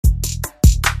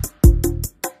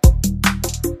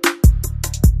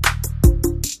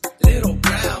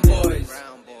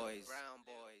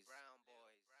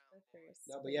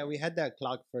No, but yeah, we had that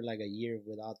clock for like a year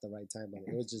without the right time on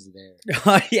it. It was just there.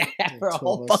 Oh yeah, Like for a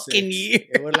whole 12:06. fucking year.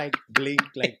 It would like blink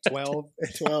like 12,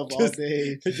 12 all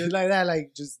day. Just like that,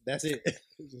 like just that's it.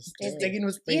 Just taking up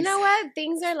space. You know what?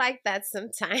 Things are like that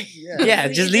sometimes. Yeah,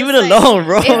 You just leave it like, alone,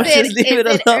 bro. Is Just leave it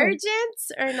it alone. urgent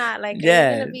or not? Like, are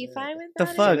Yeah. you gonna be fine with The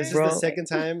that? fuck, So this bro. is the second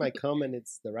time I come and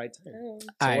it's the right time. Oh. So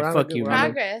Alright, we're on fuck a good, you, we're man. on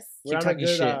a- Progress. We're on a talking good,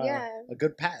 shit. Yeah. a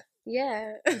good path.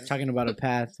 Yeah. Talking about a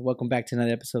path. Welcome back to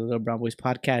another episode of the Little Brown Boys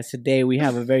podcast. Today we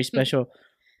have a very special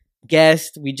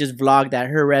guest. We just vlogged at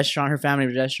her restaurant, her family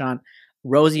restaurant,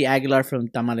 Rosie Aguilar from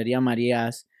Tamaleria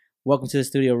Marias. Welcome to the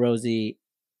studio, Rosie.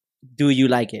 Do you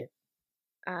like it?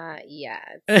 Yeah.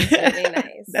 It's really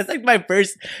nice. That's like my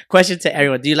first question to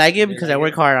everyone. Do you like it? Do you Because like I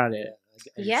work it? hard on it.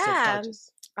 And Yeah.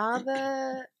 self-conscious. All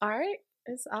the art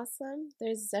is awesome.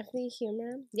 There's definitely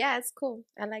humor. Yeah, it's cool.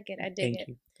 I like it. I dig Thank it.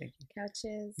 you. Thank you.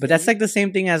 Couches. But that's like the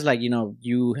same thing as like, you know,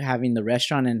 you having the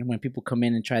restaurant and when people come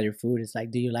in and try their food, it's like,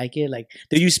 do you like it? Like,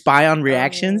 do you spy on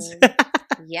reactions?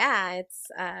 Yeah, it's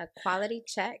a quality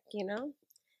check, you know?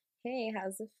 Hey,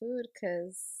 how's the food?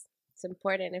 Because it's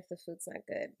important if the food's not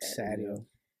good. Sad,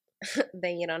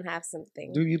 Then you don't have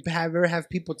something. Do you ever have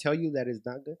people tell you that it's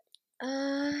not good?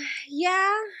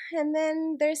 Yeah, and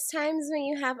then there's times when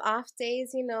you have off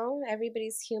days, you know,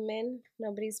 everybody's human,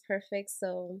 nobody's perfect,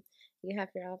 so you have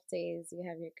your off days, you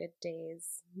have your good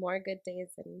days, more good days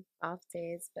than off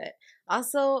days, but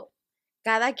also,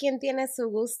 cada quien tiene su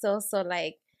gusto, so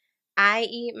like, I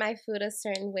eat my food a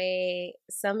certain way,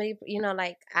 somebody, you know,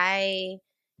 like,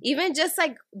 even just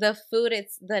like the food,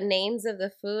 it's the names of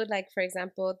the food, like, for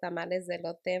example, tamales de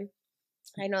elote,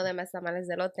 I know them as tamales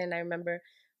de elote, and I remember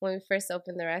when we first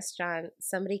opened the restaurant,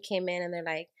 somebody came in and they're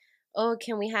like, "Oh,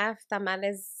 can we have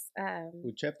tamales?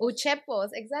 Uchepos,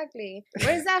 exactly.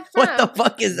 Where's that from? What the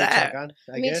fuck is that? Michoacan,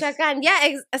 I guess. Michoacan.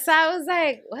 Yeah. So I was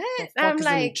like, "What?" The fuck I'm is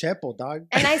like, an uchepo, dog?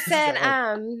 and I said,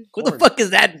 What the fuck is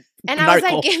that? and I was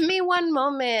narco? like, "Give me one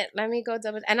moment. Let me go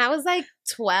double." And I was like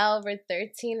 12 or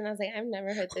 13, and I was like, "I've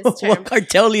never heard this term." What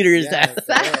cartel leader is Yeah, that?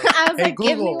 So I was Hey like,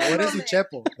 "Give me Google, one what is moment."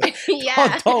 uchepo?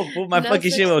 Yeah. Oh, don't put my No fucking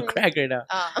such shit will thing. crack right now.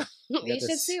 Oh, you Yeah, should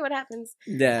this- see what happens.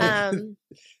 Yeah.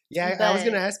 Yeah, I was But-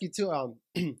 gonna ask you too.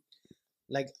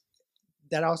 Like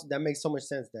that makes so much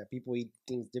sense that people eat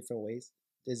things different ways.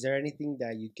 Is there anything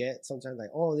that you get sometimes like,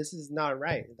 oh, this is not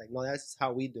right? Like, no, that's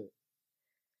how we do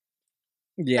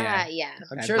it. Yeah. Yeah.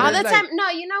 I'm All sure All there's the like, time. No,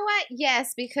 you know what?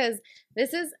 Yes, because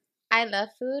I love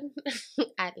food.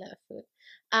 I love food.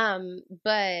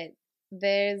 But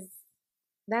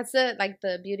that's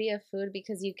the beauty of food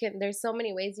because there's so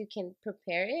many ways you can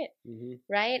prepare it,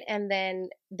 right? And then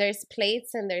there's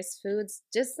plates and there's foods.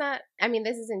 Just not, I mean,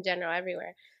 this is in general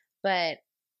everywhere, but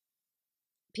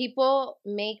people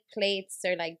make plates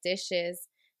or like dishes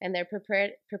and they're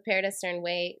prepared a certain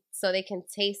way so they can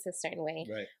taste a certain way.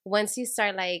 Right. Once you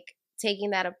start like taking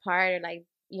that apart or like,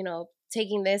 you know,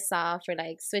 taking this off or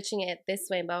like switching it this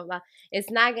way, blah, blah, blah,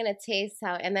 it's not going to taste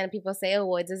how, and then people say, oh,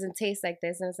 well, it doesn't taste like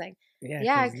this. And it's like,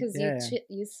 yeah, because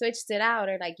you switched it out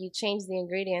or like you changed the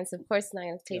ingredients. Of course, it's not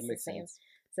going to taste the same. Sense.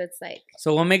 So it's like.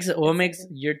 So what makes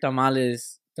your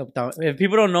tamales? If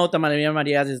people don't know, Tamaleria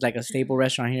Marias is like a staple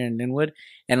restaurant here in Linwood,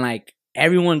 and like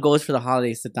everyone goes for the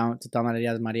holidays to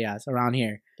Tamaleria Marias around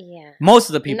here. Yeah. Most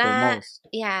of the people, most.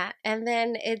 Yeah, and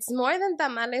then it's more than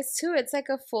tamales too. It's like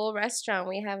a full restaurant.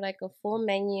 We have like a full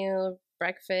menu,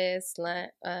 breakfast, lunch,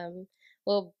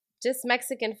 well, just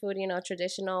Mexican food, you know,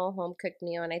 traditional home cooked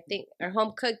meal, and I think or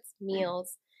home cooked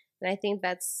meals, and I think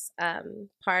that's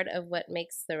part of what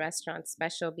makes the restaurant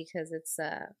special because it's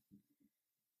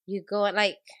you go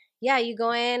you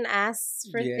go in, ask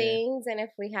for things, and if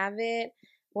we have it,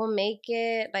 we'll make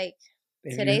it. Like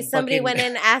today, somebody went in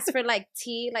and asked for like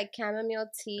tea, like chamomile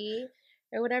tea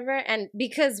or whatever, and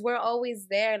because we're always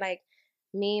there, like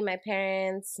me, my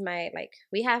parents,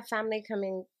 we have family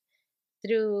coming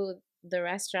through the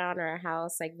restaurant or our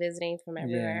house, like visiting from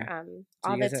everywhere,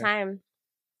 all the time.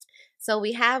 So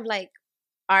we have like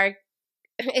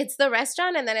it's the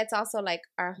restaurant and then it's also like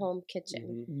our home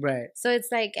kitchen. Right. So it's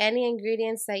like any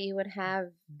ingredients that you would have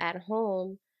at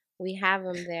home, we have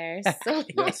them there. So,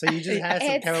 so you just had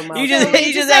some chamomile. You just have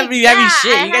heavy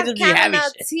shit. You guys just be heavy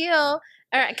shit.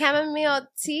 Or chamomile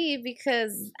tea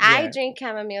because I drink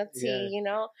chamomile tea, you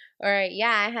know? Or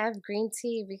I have green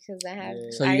tea because I have.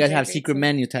 So you guys have secret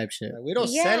menu type shit. We don't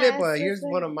sell it, but here's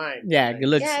one of mine. Yeah, good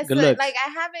looks. Yeah, good looks. Like I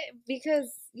have it because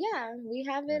we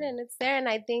have it and it's there, and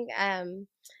I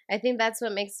think that's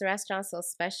what makes the restaurant so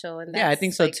special. And I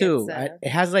think so too. It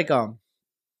has like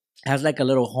a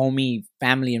little homey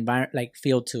family environment, like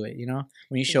feel to it. You know,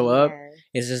 when you show up,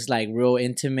 it's just like real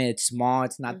intimate. It's small.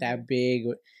 It's not that big.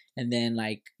 And then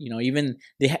like, you know, even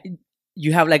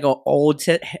you have like a old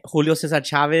Julio Cesar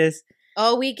Chavez.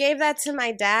 Oh, we gave that to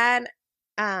my dad.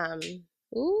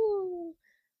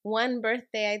 One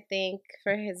birthday, I think,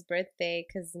 for his birthday,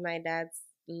 because my dad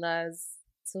loves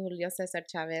Julio Cesar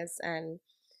Chavez, and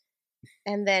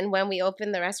then when we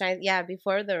opened the restaurant,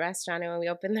 before the restaurant, and when we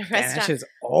opened the Damn, restaurant, that shit's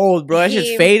old, bro. That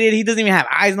shit's faded. He doesn't even have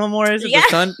eyes no more. It's the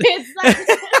sun. It's like,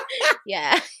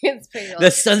 yeah, it's pretty old. The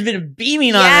sun's been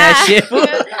beaming on that shit.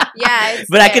 Yeah,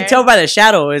 but I could tell by the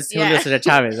shadow it's Julio Cesar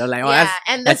Chavez. I'm like, oh,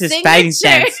 that's his fighting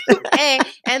stance. Hey,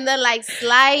 and the like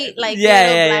slight black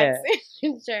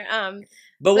signature.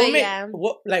 But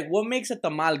what makes a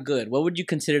tamal good? What would you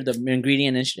consider the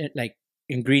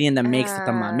ingredient that makes the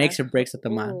tamal, makes or breaks the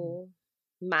tamal?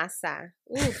 Masa.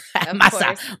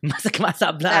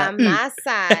 Masa, blah. The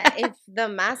masa. If the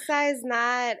masa is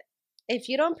not, if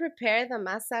you don't prepare the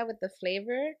masa with the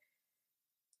flavor,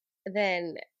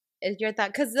 then your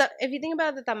thought, because if you think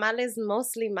about it, the tamal is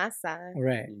mostly masa,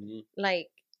 right?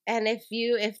 Like, and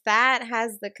if that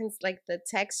has the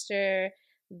texture,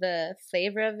 the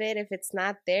flavor of it, if it's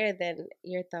not there, then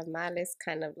your tamal is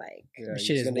kind of like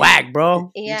shit is whack, bro.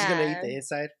 You're just gonna eat the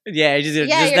inside. Yeah, you're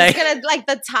just gonna like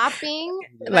the topping,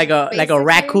 like a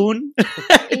raccoon.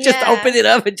 Just open it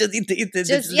up and just eat it.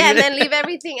 And then leave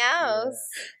everything else.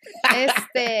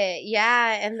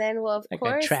 And then of like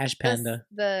course a trash panda.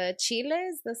 The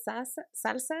chiles, the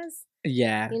salsas.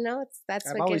 Yeah, that's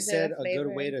I've what always gives it said a flavor. a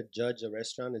good way to judge a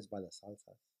restaurant is by the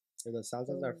salsa. If the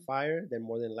salsas are fire, then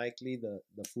more than likely the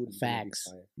food is gonna be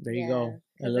fire. There you go.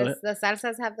 The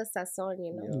salsas have the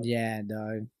sazon, Yeah,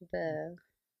 dog.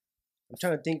 I'm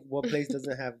trying to think what place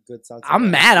doesn't have good salsa.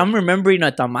 I'm mad. I'm remembering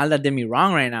a tamal that did me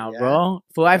wrong right now, bro.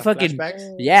 For I fucking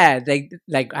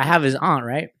like I have his aunt,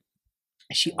 right?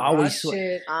 She always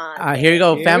here you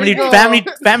go,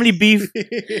 family beef.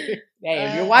 Hey,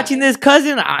 if you're watching this,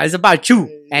 cousin, it's about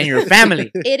you and your family.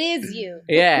 It is you.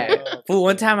 Yeah. Fool,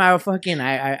 one time I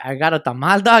got a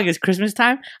tamal, dog. It's Christmas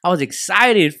time. I was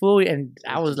excited, fool. And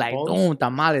I was like, boom,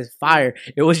 tamal is fire.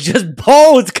 It was just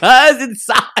bones, cuz,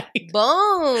 inside.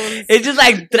 Bones. It's just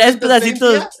like tres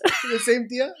pedacitos. The same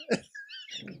tia?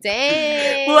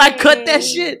 Dang. Fool, I cut that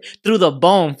shit through the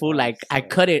bone, fool. Like, I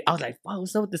cut it. I was like, fuck,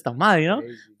 what's up with this tamal, you know?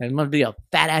 It must be a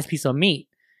fat ass piece of meat.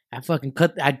 I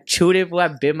chewed it, fool. I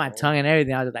bit my tongue and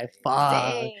everything. I was like, fuck.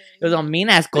 Dang. It was a mean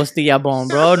ass costilla bone,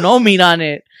 bro. No meat on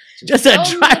it. Just a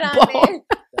dry bone.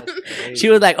 She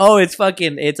was like, oh, it's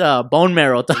a bone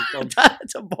marrow.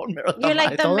 It's a bone marrow. You're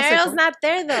like, the marrow's not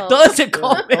there, though. Todo se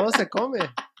come. Todo se come.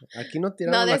 Aquí no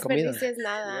tiramos la comida.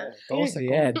 Nada. Todo se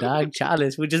come. Yeah, dog,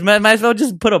 chales. We just might as well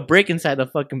just put a brick inside the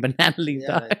fucking banana leaf,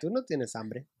 dog. Like, tú no tienes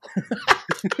hambre.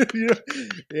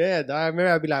 Yeah, dog. I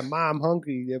remember I'd be like, Mom, I'm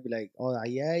hungry. They'd be like, oh,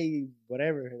 yeah,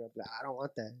 whatever. And I'd be like, I don't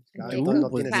want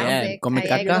that. Come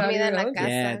caca. Yeah,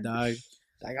 yeah, dog.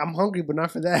 Like, I'm hungry, but not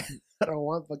for that. I don't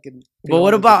want fucking. But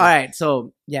what about, all right,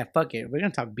 so, yeah, fuck it. We're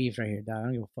going to talk beef right here, dog. I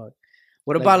don't give a fuck.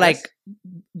 What about, like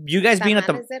you guys being at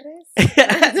the.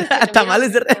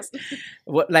 Tamales de res.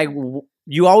 What, like,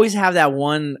 you always have that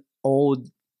one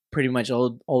pretty much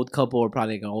old couple, or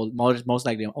probably like an most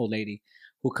likely an old lady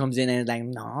who comes in and is like,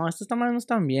 no, estos tamales no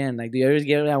están bien. Like, do you ever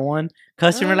get that one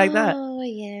customer like that? Oh,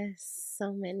 yes.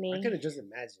 So many. I could have just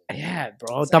imagined. Yeah,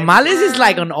 bro. Tamales is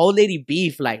like an old lady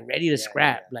beef, like, ready to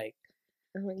scrap. Yeah. Like.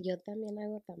 Yo también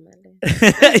hago tamales.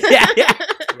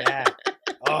 Yeah.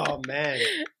 Oh, man.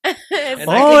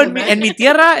 En mi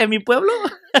tierra, en mi pueblo.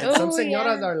 And some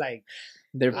señoras are like,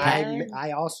 they're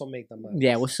I also make tamales.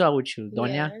 Yeah, what's up with you,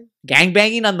 Doña? Gang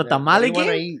banging on the tamale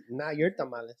game? Not your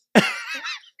tamales.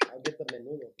 I'll get the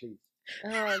menudo, please.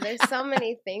 Oh, there's so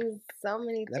many things. So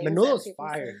many things. The menudo's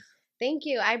fire. Thank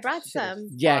you. I brought some.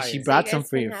 Yeah, she brought some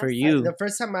for you. The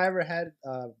first time I ever had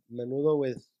menudo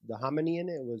with the hominy in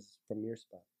it was from your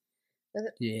spot.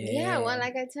 Yeah, well,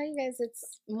 like I tell you guys,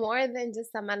 it's more than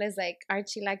just tamales. Like, our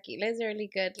chilaquiles are really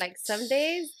good. Like, some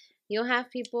days you'll have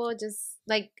people just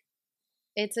like,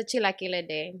 it's a chilaquile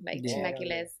day. Like,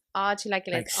 chilaquiles, all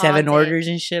chilaquiles. Like 7 orders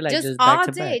and shit. Like, just all back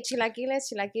to day. Back. Chilaquiles.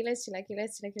 You're like,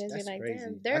 crazy.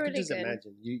 damn, they're really just good.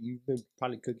 Imagine. You've been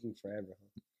probably cooking forever.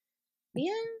 Huh?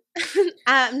 Yeah.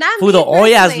 Not Fool, the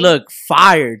ollas look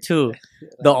fire too.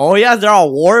 The ollas, they're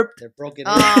all warped. They're broken.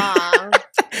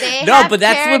 But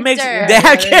that's what makes they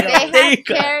have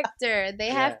character. They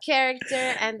have character,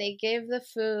 and they give the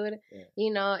food.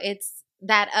 You know, it's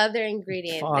that other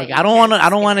ingredient. Fuck, I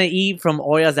don't want to eat from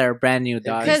ollas that are brand new,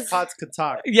 dog. These pots could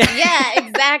talk. Yeah,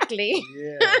 exactly.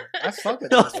 Yeah, I fuck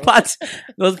with those pots.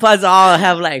 Those pots all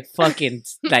have like fucking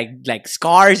like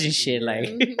scars and shit.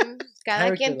 Like.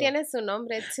 Cada quien tiene su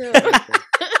nombre too.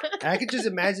 I could just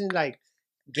imagine like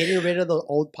getting rid of the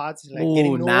old pots, like Ooh,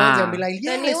 getting new ones, nah. and be like,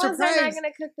 yeah, The new ones are surprise. not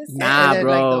gonna cook the same. Nah, then,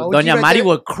 bro. like, the OG Doña right Mari there-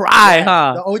 would cry, Yeah,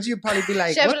 huh? The OG would probably be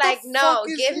like, She'll what be like, the no, fuck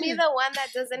is give me this? the one that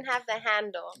doesn't have the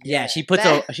handle. Yeah, Yeah.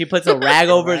 she puts a rag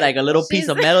over Right. like a little piece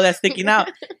of She's- metal that's sticking out,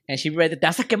 and she read it.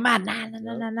 That's a quemar.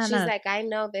 Nah. She's like, I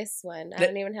know this one. I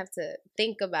don't even have to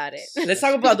think about it. Let's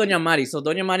talk about Doña Mari. So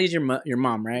Doña Mari is your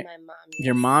mom, right? My mom.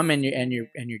 Your yes. mom and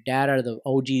your dad are the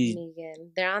OG.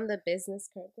 Megan. They're on the business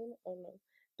card. Oh no,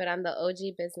 but on the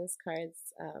OG business cards,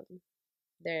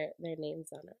 their names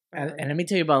on it. And let me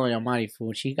tell you about Doña Mari,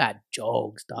 fool. She got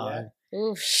jokes, dog. Yeah.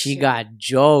 Oof, She got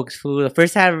jokes, fool. The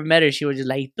first time I ever met her, she was just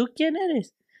like, ¿Tú quién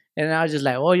eres? And I was just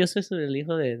like, oh, yo soy el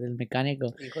hijo del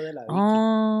mecánico. Hijo de la Vicky.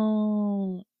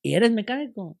 Oh, ¿y eres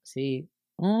mecánico? Sí.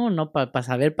 Oh, no, para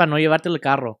saber, para no llevarte el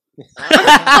carro.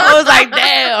 I was like,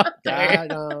 damn.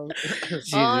 God,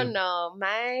 Oh no,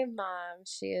 my mom,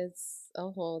 she is a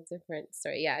whole different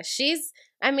story. Yeah,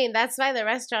 I mean, that's why the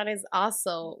restaurant is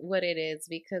also what it is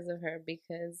because of her,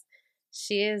 because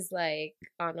she is like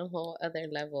on a whole other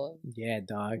level Yeah,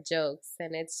 dog. of jokes.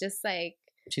 And it's just like,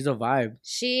 She's a vibe.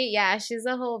 she's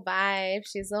a whole vibe.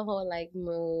 She's a whole like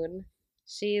mood.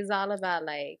 She's all about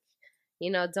like,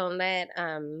 don't let,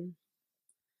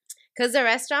 because the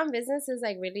restaurant business is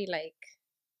like really like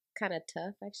kind of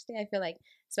tough actually. I feel like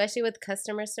especially with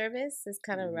customer service is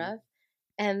kind of rough.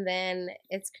 And then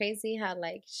it's crazy how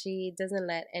like she doesn't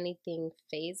let anything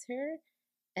phase her.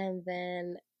 And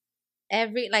then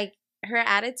her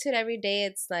attitude every day,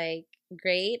 it's like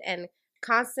great and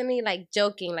constantly like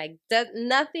joking, like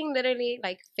nothing literally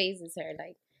like phases her.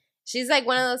 Like she's like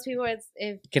one of those people where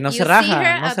if Que no you se raja, see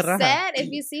her no se raja. upset, if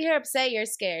you see her upset, you're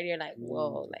scared. You're like,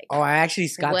 whoa, like Oh, I actually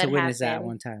got What to witness that happened?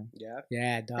 one time. Yeah.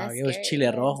 Yeah, dog. That's It was scary, chile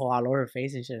yes. rojo all over her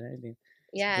face and shit and everything.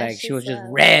 yeah, Like she was she's, just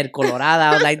red, colorada.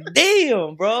 I was like,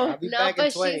 damn, bro. I'll be No, back in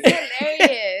but 20. she's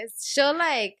hilarious.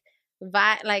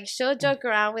 She'll she'll joke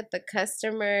around with the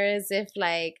customers if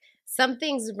like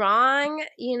something's wrong,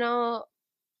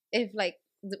 if like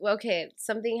okay,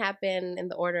 something happened in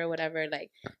the order or whatever, like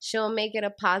she'll make it a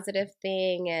positive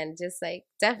thing and just like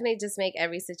definitely just make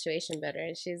every situation better.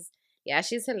 And she's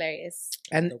hilarious.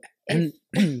 And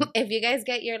If you guys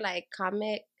get your like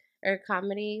comic or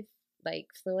comedy like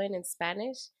fluent in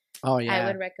Spanish, oh I yeah.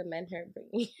 would recommend her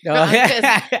bringing her Oh, on, 'cause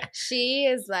yeah. she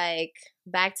is like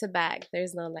back to back.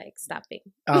 There's no like stopping.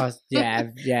 Oh yeah,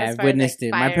 yeah. As I've far as, witnessed like,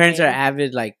 it. My parents are firing.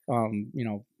 avid, like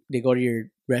they go to your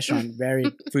restaurant very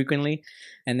frequently,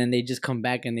 and then they just come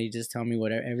back and they just tell me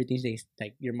whatever everything they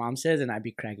like your mom says, and I'd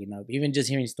be cracking up, even just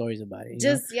hearing stories about it.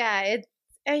 Just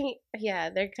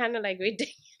they're kind of like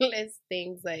ridiculous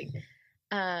things. Like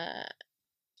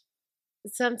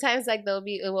sometimes like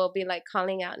it will be like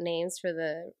calling out names for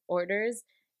the orders,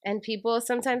 and people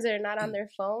sometimes they're not on their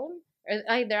phone. Or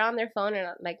like they're on their phone and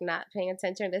like not paying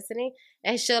attention, listening,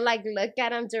 and she'll like look at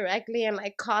them directly and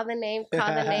like call the name,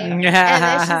 and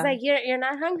then she's like, "You're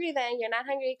not hungry, then you're not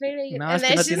hungry, clearly." No, and es que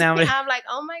then no she's tiene hambre. I'm like,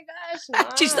 "Oh my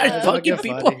gosh!" She started Mom." fucking That's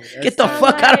people. funny. Get the That's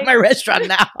fuck funny. out of my restaurant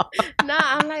now. No,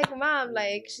 I'm like, Mom,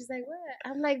 like she's like, "What?"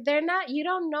 I'm like, "They're not. You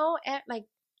don't know, like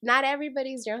not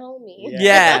everybody's your homie."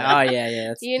 Yeah. Oh yeah. Yeah.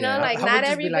 That's, You know, yeah. like I would not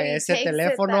just be like, everybody "Ese takes it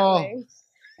that teléfono." way.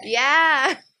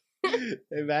 Yeah.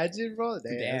 Imagine, bro.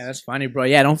 Damn, that's funny, bro.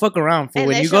 Yeah, don't fuck around. Fool. And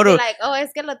When then you she'll go be to like, "Oh,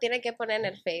 es que lo tiene que poner en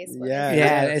el face." Yeah.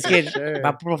 yeah, Yeah, es for que sure. va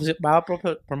a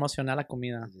promocionar la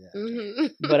comida. Yeah. Mm-hmm.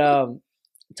 But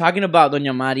talking about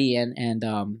Doña Mari and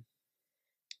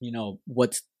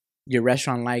what's your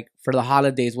restaurant like for the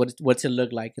holidays? What's it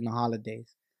look like in the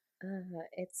holidays?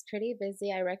 It's pretty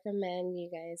busy. I recommend you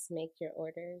guys make your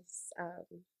orders.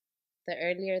 The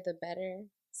earlier, the better.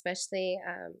 Especially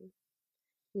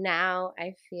now,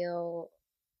 I feel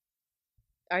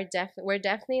we're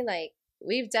definitely like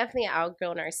we've definitely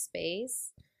outgrown our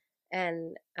space,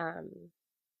 and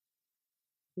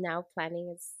now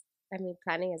planning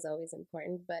is always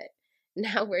important, but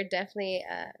now we're definitely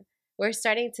we're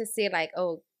starting to see like,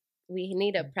 oh, we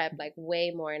need to prep like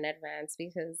way more in advance,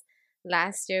 because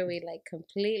last year we like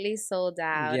completely sold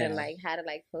out and Yeah. like had to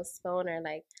like postpone our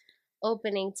like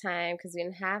opening time because we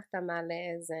didn't have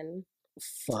tamales, and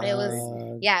Fuck. it was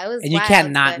And you wild,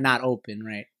 can't but not open,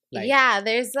 right? Like, yeah,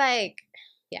 there's like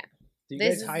Do you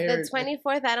this guys is hire? the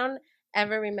 24th. I don't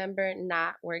ever remember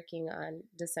not working on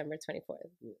December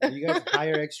 24th. Do you guys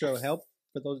hire extra help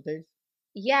for those days?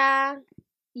 Yeah,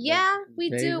 we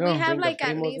There do. you We go. have Bring the like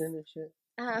at primos least in and shit?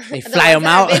 They the fly ones them that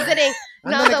are out. visiting.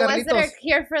 No, Ándale, the ones that are Carlitos.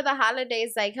 here for the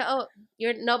holidays. Like, oh,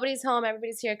 nobody's home.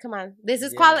 Everybody's here. Come on. This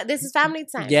is Yeah. This is family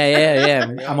time. Yeah.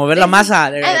 Yeah. A mover la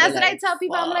masa. And that's what I tell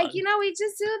people. I'm like, we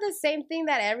just do the same thing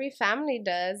that every family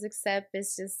does, except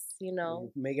it's just,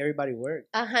 Make everybody work.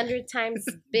 100 times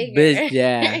bigger.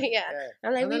 Yeah. Yeah.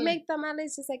 I'm like, we Ándale. make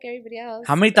tamales just like everybody else.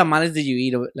 How many tamales did you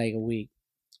eat like a week?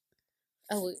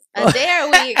 A day or a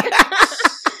week?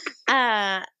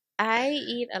 I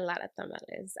eat a lot of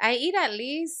tamales. I eat at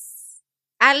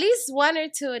least one or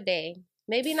two a day.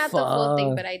 Maybe not the full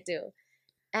thing, but I do.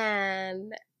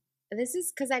 And this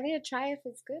is because I need to try if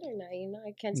it's good or not.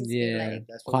 I can't just be like,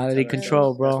 That's what we quality tell control,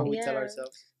 ourselves. That's bro. what we tell Yeah.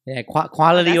 ourselves. Yeah,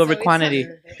 quality That's over what we quantity.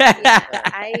 tell-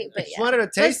 but Just wanted to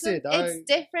taste it, dog. It's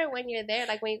different when you're there.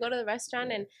 Like when you go to the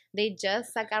restaurant and they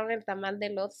just sacaron el tamal de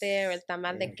lote or el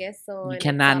tamal de queso. You and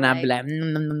cannot it's all not be like,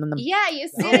 yeah, you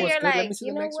see That it, was you're good. Let me like, see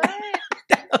you the know next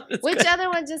what? Which other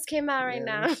one just came out right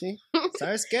now?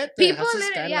 ¿Sabes qué? People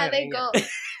literally, they go.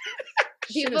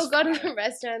 Shit People is go to fire. the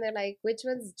restaurant. They're like, "Which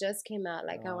ones just came out?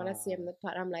 Like, I want to see them in the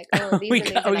pot." I'm like, "Oh, these we're are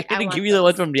these." They're like, gonna I give want you the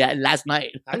ones those. from last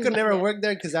night. I could never Yeah. work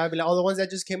there because I'd be like, "Oh, the ones that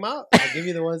just came out. I'll give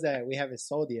you the ones that we haven't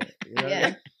sold yet." You know what I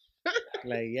mean?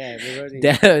 Like, yeah, we're already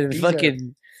these are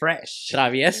Fucking fresh.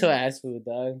 travieso ass food,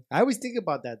 dog. I always think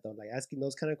about that though, like asking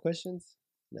those kind of questions,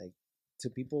 like to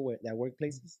people that work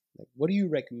places. Like, what do you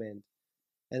recommend?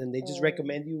 And then they just Oh.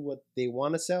 recommend you what they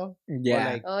want to sell. Yeah.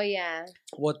 Or like Oh yeah.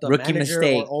 what the Rookie manager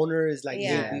mistake. or owner is like.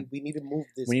 Yeah. Hey, we need to move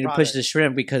this. We need to product. push the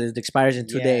shrimp because it expires in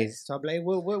 2 Yeah. days. So I'm like,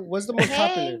 what's the most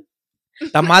popular?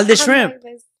 Tamal de I'm shrimp. like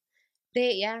this.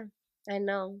 Yeah, I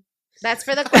know. That's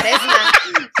for the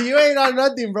cuaresma. You ain't on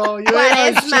nothing, bro. You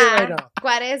ain't on shit right now.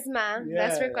 Cuaresma.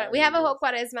 That's for Yeah, we have a whole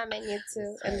cuaresma menu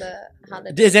too in the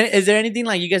holiday. Is there anything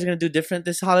like you guys are gonna do different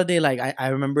this holiday? Like I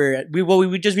remember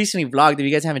we just recently vlogged. If you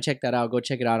guys haven't checked that out, go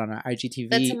check it out on our IGTV.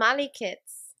 The tamale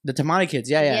kits. The tamale kids,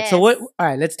 yeah. Yes. So what? All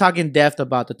right, let's talk in depth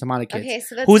about the tamale kids. Okay,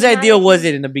 so the Whose tamale idea was kits-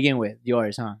 it in the begin with?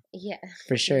 Yours, huh? Yeah,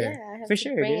 For sure. Yeah, I have For to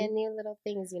sure, bring dude. in new little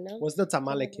things, What's the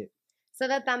tamale kit? So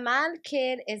the tamal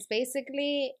kit is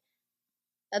basically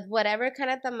whatever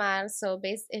kind of tamal. So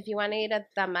if you want to eat a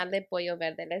tamal de pollo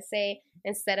verde, let's say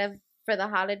instead of for the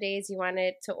holidays you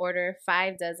wanted to order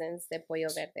 5 dozens de pollo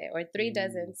verde or 3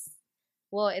 dozens.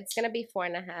 Well, it's gonna be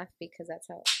 4.5 because that's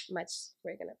how much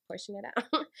we're gonna portion it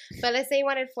out. But let's say you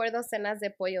wanted 4 docenas de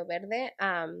pollo verde,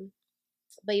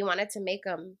 but you wanted to make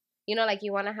them. Like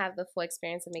you want to have the full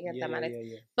experience of making tamales.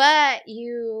 Yeah. But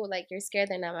you're scared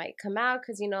that it might come out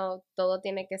because todo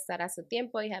tiene que estar a su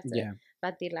tiempo. You have to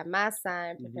batir la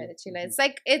masa and prepare the chile.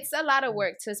 It's a lot of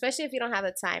work too, especially if you don't have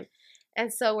the time.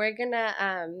 And so we're gonna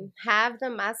have the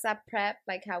masa prep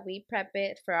like how we prep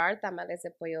it for our tamales de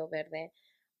pollo verde.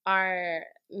 Our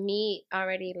meat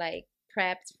already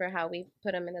prepped for how we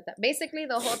put them in the basically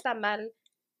the whole tamal.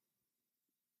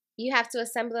 You have to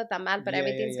assemble the tamal, but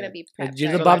everything's gonna be prepped.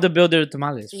 You're the Bob the Builder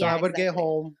tamales. So I would get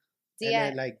home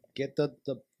and then get the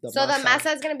so the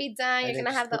masa is gonna be done. You're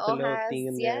gonna have the hojas,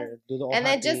 and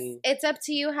then it's up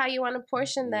to you how you want to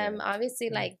portion them.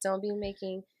 Obviously, don't be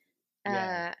making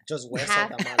just hueso half,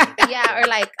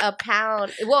 tamales. or a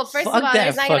pound. Well, first Fuck of all, that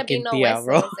there's not gonna be fucking no tia,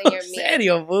 bro. huesos in your meat.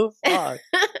 Serio, boo. Fuck.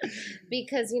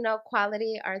 Because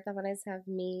quality our tamales have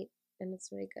meat. And it's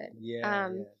really good. Yeah,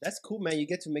 that's cool, man. You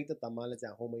get to make the tamales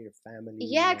at home with your family.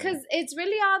 Yeah, because it's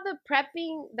really all the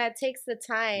prepping that takes the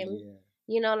time.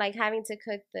 Yeah. Like having to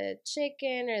cook the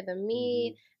chicken or the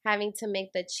meat, having to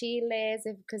make the chiles,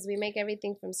 because we make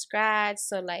everything from scratch.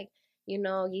 So,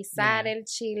 guisar el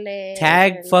chile.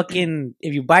 Tag fucking,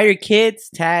 if you buy your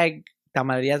kits, tag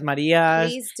Tamalerías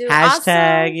Marias. Please do.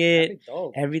 Hashtag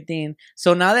also, it. Everything.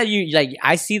 So now that you,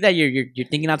 I see that you're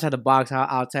thinking outside the box,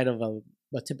 outside of a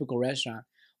typical restaurant.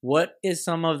 What is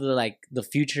some of the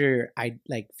future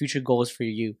future goals for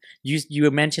you?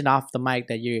 You mentioned off the mic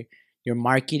that you're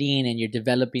marketing and you're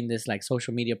developing this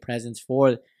social media presence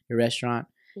for your restaurant.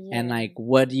 And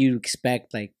what do you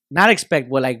expect? Not expect,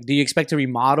 but do you expect to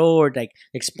remodel or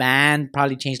expand,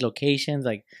 probably change locations?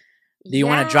 Do you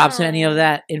want to drop any of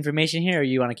that information here, or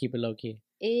you want to keep it low key?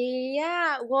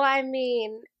 Yeah, well, I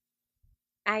mean,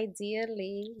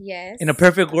 ideally, yes. In a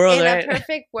perfect world, right? In a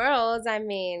perfect world, I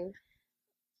mean,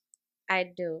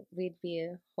 we'd be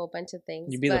a whole bunch of things.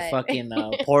 You'd be the fucking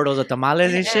portals of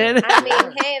tamales and shit. I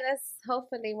mean, hey, that's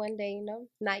hopefully one day,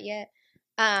 not yet.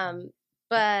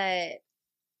 But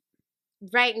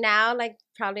right now,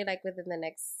 probably within the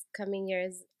next coming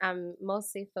years, I'm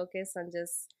mostly focused on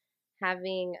just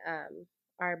having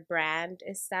our brand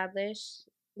established.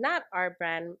 Not our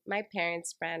brand, my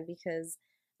parents' brand, because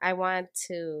I want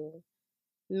to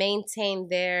maintain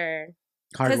their,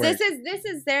 because this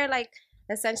is their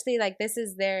essentially like this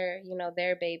is their, you know,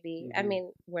 their baby. I Mhm.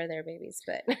 mean, we're their babies,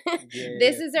 but Yeah,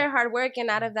 this yeah. is their hard work, and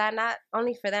out of that, not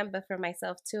only for them but for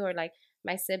myself too, or like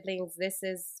my siblings. This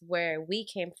is where we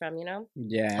came from, you know.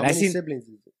 Yeah, How and I many seen. siblings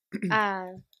is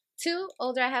it? Two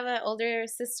older. I have an older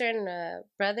sister and a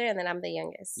brother, and then I'm the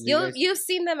youngest. You guys- You've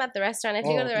seen them at the restaurant. If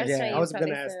you go to the okay. restaurant, Yeah. I you was probably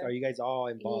gonna ask, see are them. you guys all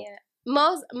involved?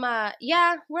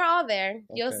 Yeah, we're all there.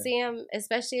 You'll Okay. see them,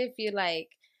 especially if you like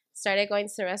started going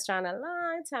to the restaurant a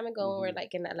long time ago when we're Mhm.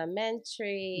 like in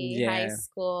elementary, Yeah. high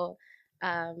school.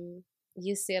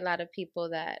 You see a lot of people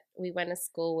that we went to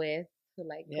school with who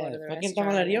like go Yeah, to the fucking restaurant.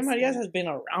 Tamaleria and Maria's stuff. has been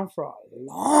around for a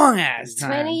long ass time,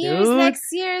 20 dude. years next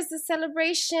year is the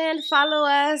celebration. Follow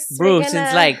us. Bro, We're since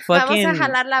gonna- like fucking Vamos a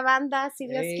jalar la banda si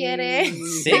Dios quiere.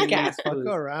 Sick ass Fuck foods.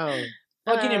 around.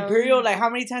 Fucking Um, Imperial, like how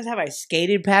many times have I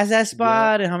skated past that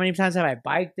spot? And how many times have I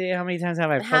biked it? How many times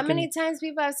have I fucking... How many times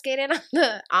people have skated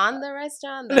on the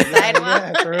restaurant, the Yeah, sidewalk?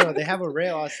 yeah, for real. They have a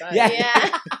rail outside. Yeah.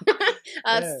 Yeah.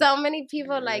 Yeah. So many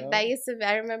people like Yeah. that used to be.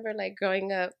 I remember like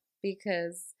growing up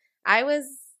because I was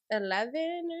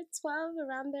 11 or 12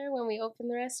 around there when we opened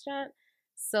the restaurant.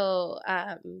 So,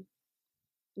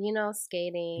 you know,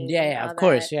 skating. Yeah, all of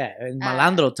course, that. yeah. And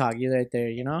Malandro talk, you right there,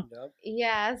 you know? Yup.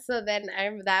 Yeah. So then I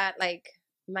remember that like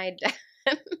my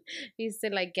dad used to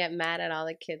like get mad at all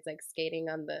the kids like skating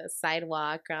on the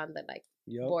sidewalk or on the like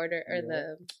Yup. border or Yup.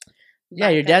 the. Yeah,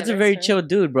 your back of dad's the a very restaurant.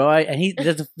 chill dude, bro. And he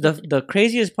the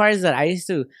craziest part is that I used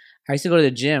to go to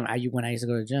the gym. When I used to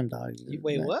go to the gym, dog.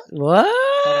 Wait, what? What?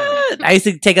 I used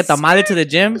to take a tamale to the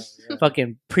gym, Yeah.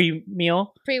 fucking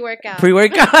pre-meal, Pre-workout.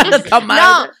 pre-workout tamale.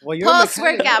 No, Well, you're a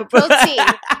mechanic. post-workout protein.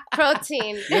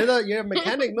 Protein. You're a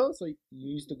mechanic, no? So you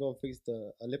used to go fix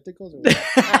the ellipticals or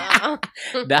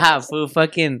what? Nah, fool,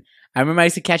 fucking. I remember I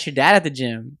used to catch your dad at the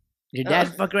gym. Your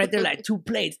dad's fucking right there, like 2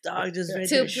 plates, dog. Just right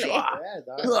Two there. plates. Shwa. Yeah,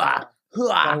 dog.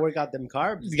 Gotta Huh. work out them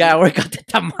carbs. You gotta work out the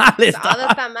tamales, All the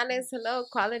dog. tamales, hello,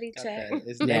 quality Got check. that.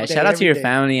 It's Yeah, leg day shout out to every your day.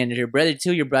 family and your brother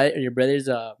too. Your brother's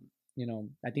you know,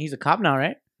 I think he's a cop now,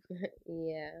 right?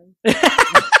 Yeah.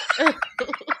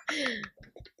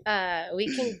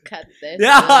 We can cut this.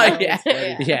 Yeah, Oh, yeah, it's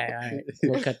funny. yeah. All right.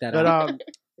 We'll cut that But out.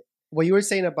 what you were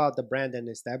saying about the brand and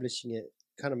establishing it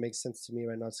kind of makes sense to me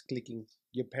right now. It's clicking.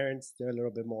 Your parents, they're a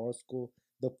little bit more old school.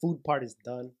 The food part is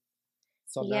done.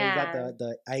 So now you got Yeah.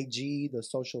 the IG, the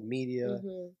social media,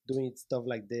 Mhm. doing stuff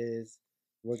like this.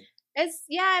 It's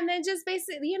and then just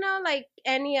basically, you know, like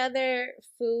any other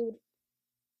food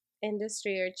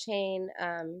industry or chain,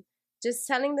 just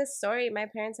telling the story. My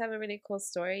parents have a really cool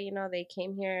story. You know, they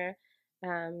came here,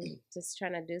 just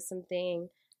trying to do something.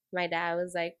 My dad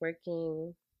was like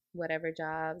working whatever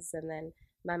jobs, and then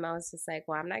my mom was just like,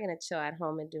 "Well, I'm not gonna chill at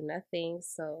home and do nothing."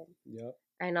 So Yep.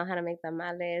 I know how to make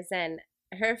tamales, and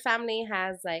her family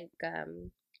has like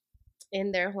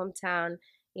in their hometown,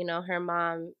 you know, her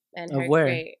mom and Of her where?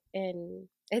 great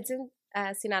it's in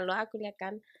Sinaloa,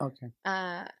 Culiacan. Okay.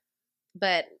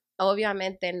 But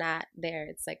obviamente not there.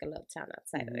 It's like a little town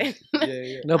outside of it. Yeah,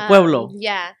 yeah. The pueblo.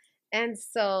 Yeah, and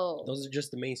so Those are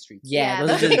just the main streets. Yeah, those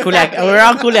are those- just exactly. Culiacan.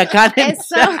 Around Culiacan. and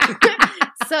so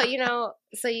so you know,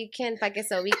 so you can pa que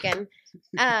so we can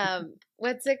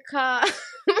what's it called?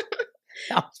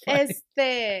 That was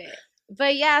funny.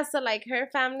 But yeah, so like her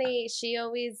family, she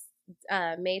always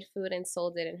made food and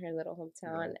sold it in her little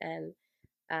hometown, and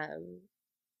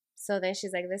so then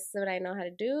she's like, "This is what I know how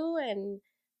to do," and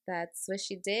that's what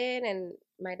she did. And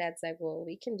my dad's like, "Well,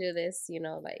 we can do this, you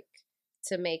know, like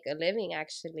to make a living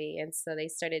actually." And so they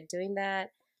started doing that,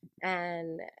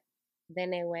 and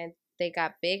then they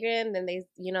got bigger, and then they,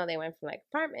 you know, they went from like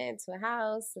apartment to a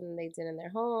house, and they did in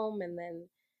their home, and then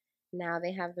now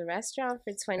they have the restaurant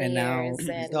for 20 And now- years. It's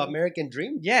And the American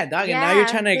dream. Yeah, dog. And now you're Yeah,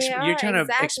 trying they to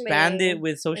are, expand exactly. it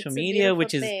with social it's a media, beautiful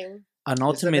which is thing. an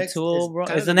ultimate next- tool, it's bro.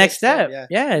 kind It's of the next step. yeah.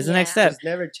 Yeah, it's the next Yeah. step. It's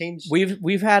never changed.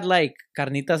 We've had like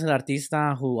Carnitas El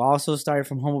Artista, who also started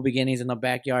from humble beginnings in the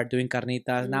backyard doing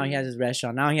carnitas. Now he has his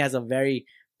restaurant. Now he has a very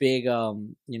big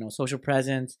you know, social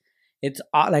presence. It's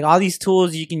like all these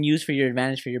tools you can use for your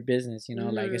advantage for your business, you know,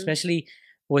 like Mhm. especially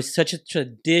with such a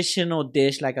traditional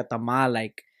dish like a tamal,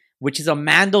 like which is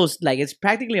it's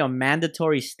practically a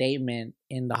mandatory statement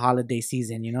in the holiday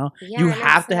season, you know. Yeah, You and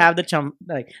have it's to have the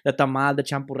the tamal, the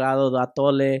champurrado, the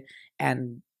atole,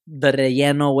 and the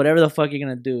relleno, whatever the fuck you're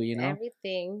gonna do, you know.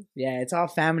 Everything. Yeah, it's all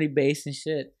family based and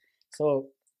shit. So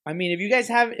I mean, if you guys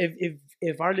have,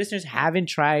 if our listeners haven't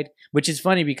tried, which is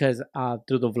funny because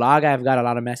through the vlog I've got a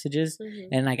lot of messages, Mhm.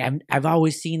 and like I've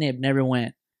always seen it, never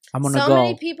went. I'm gonna So go.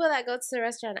 many people that go to the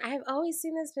restaurant. I've always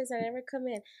seen this place. I never come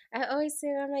in. I always see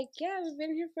it. I'm like, yeah, we've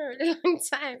been here for a really long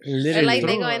time. Or Literally. like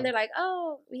they go True. in, they're like,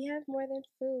 oh, we have more than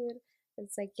food.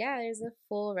 It's like, yeah, there's a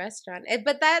full restaurant.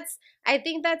 But I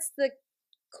think that's the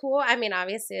cool. I mean,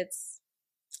 obviously, it's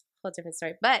a whole different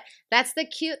story. But that's the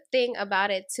cute thing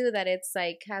about it, too, that it's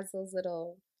like has those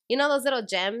little, those little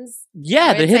gems?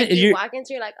 Yeah, the it's hidden. like you walk into,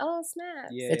 you're like, oh, snap.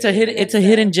 Yeah. It's a hidden. And It's a then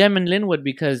hidden gem in Linwood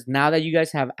because now that you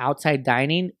guys have outside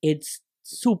dining, it's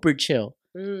super chill.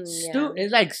 Yeah.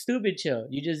 It's like stupid chill.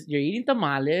 You're eating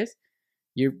tamales,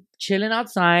 you're chilling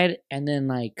outside, and then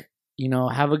like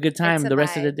have a good time It's a the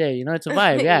rest of the vibe. day. It's a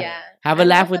vibe. Yeah, Yeah. have I a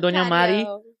laugh love with the Doña Mari.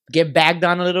 patio. Get bagged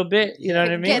on a little bit. You know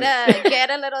what I mean? Get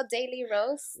a little daily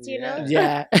roast, know?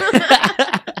 Yeah.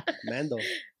 Mando.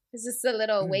 It's just a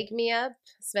little wake me up,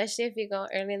 especially if you go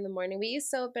early in the morning. We used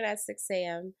to open at 6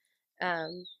 a.m.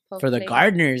 For the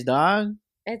gardeners, dog.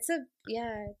 It's 6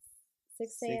 a.m.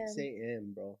 6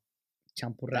 a.m., bro.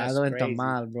 Champurrado and crazy.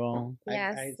 tamal, bro.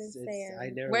 Yeah, I 6 a.m. I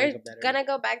never We're wake up that early. gonna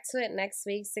go back to it next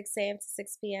week, 6 a.m. to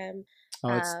 6 p.m.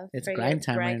 Oh, it's grind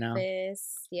time right now.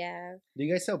 Yeah. Do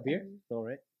you guys sell beer? No,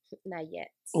 right? Not yet.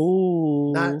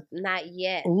 Ooh. Not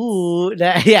yet. Ooh.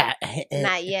 Yeah.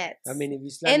 Not yet. I mean, if you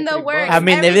slap In me the 3 works. I bucks,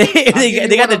 mean, Everything's-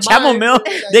 they got the chamomile.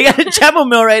 They got the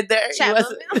chamomile right there. Chamomile.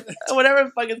 Whatever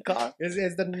the fuck it's called.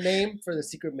 It's the name for the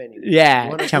secret menu. Yeah, You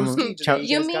want a chamo- brewski? Just chamo- like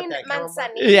You guys got mean that chamomile?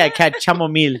 manzanilla? Yeah,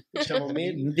 chamomile.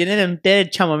 Chamomile. Tienen un té de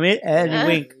chamomile. Uh-huh.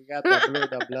 Wink. You got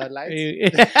the blood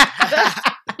lights.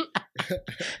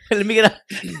 let me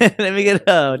get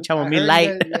a chamomile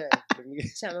light.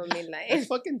 Chamomile It's light.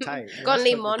 fucking tight. Con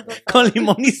limón, por Con favor.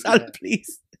 limón y sal, Yeah.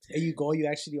 please. And you go, you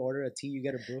actually order a tea, you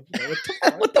get a brew.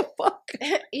 Like, What the fuck?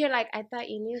 You're like, I thought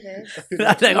you knew this.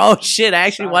 I was like, oh shit, I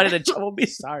actually Sorry. wanted a chamomile.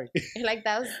 Sorry. You're like,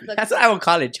 that was the. That's what I would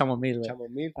call it, chamomile.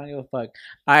 Chamomile. I don't give a fuck.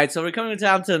 All right, so we're coming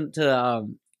down to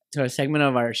our segment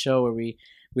of our show where we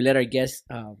let our guests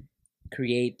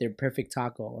create their perfect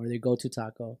taco or their go-to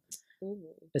taco. Ooh.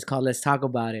 It's called Let's Talk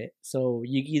About It. So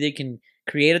you either can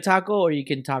create a taco or you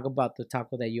can talk about the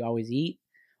taco that you always eat,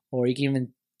 or you can even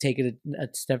take it a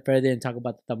step further and talk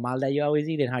about the tamal that you always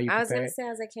eat and how you I was prepare gonna it. say, I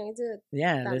was like, can we do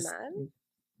Yeah, tamal?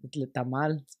 le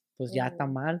tamal. Pues ya Mm.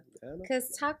 tamal.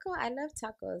 Because taco, I love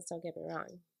tacos. Don't get me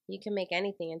wrong. You can make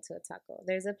anything into a taco.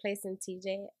 There's a place in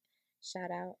TJ.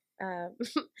 Shout out.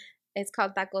 It's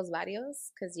called Tacos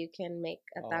Varios because you can make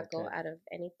a taco okay. out of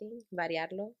anything.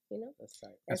 Variarlo, That's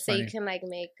right. And That's so you funny.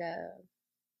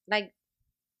 can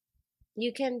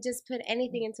you can just put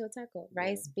anything into a taco.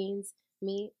 Rice, beans,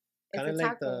 meat. It's Kind a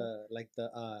of taco. like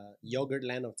the yogurt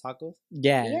land of tacos.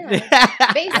 Yeah. Yeah.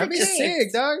 Basically. That'd be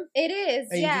sick, dog. It is,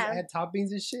 And yeah. you just add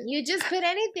toppings and shit. You just put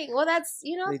anything. Well, that's,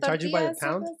 They charge you by the tortillas,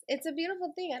 pound? tacos. It's a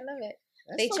beautiful thing. I love it.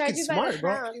 That's They charge fucking you by smart, the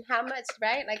bro. pound. How much,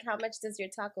 right? Like, how much does your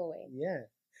taco weigh? Yeah.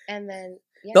 And then,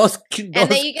 yeah. Those and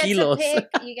then you get kilos.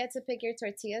 you get to pick your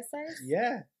tortilla size.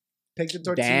 Yeah. Pick the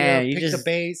tortilla, Damn, you pick just- the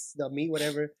base, the meat,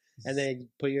 whatever, and then you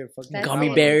put your fucking That's Gummy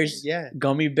it. bears. Yeah.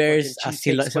 Gummy bears. Fucking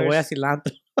cheesecake Cebolla, squares.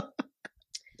 cilantro.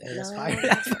 Damn, that's No. fire.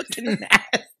 That's fucking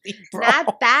nasty, bro.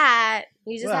 Not that.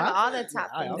 You just Well, have I- all the yeah,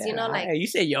 toppings. I- You know, like Hey, you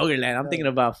say Yogurtland. I'm No. thinking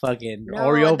about fucking no,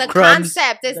 Oreo the crumbs.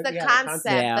 concept. It's The- the yeah, the concept.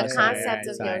 concept. Yeah, The I'm sorry, concept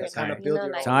of sorry, yogurt. sorry. You know,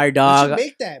 like Sorry, You dog. should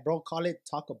make that, bro. Call it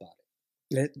Talk About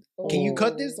It. Can you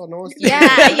cut this or no? one's- Yeah,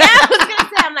 I was gonna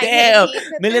say. I'm like, Damn, hey, can you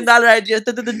put $1 million this? idea.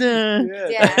 Da-da-da-da.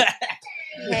 Yeah.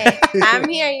 Hey, I'm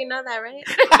here. You know that, right?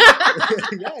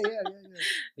 yeah.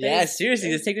 Yeah,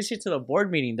 seriously, let's take this shit to the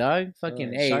board meeting, dog.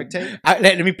 Fucking hey. Shark Tank.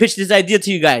 Let me pitch this idea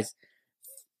to you guys.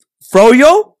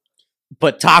 Froyo,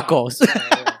 but tacos.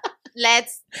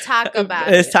 Let's talk about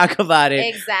Let's it. talk about it.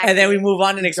 Exactly. And then we move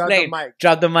on and Drop the explain. mic.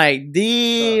 Drop the mic.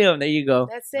 Damn, there you go.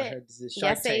 That's I it. heard this is Ya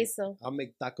Shark se Tank. hizo. I'll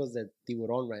make tacos de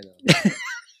tiburón right now.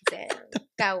 Damn.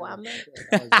 Caguama.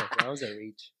 That was a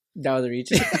reach. That was a reach.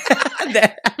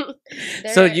 They're-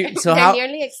 so they're how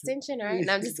nearly extinction, right?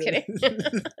 No, I'm just kidding.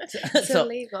 It's so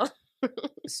illegal.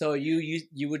 so you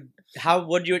would how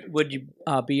would you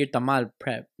be your tamal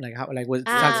prep, like how, like was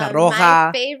salsa My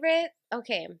roja? favorite.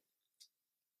 Okay.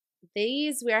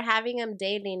 These we're having them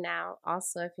daily now.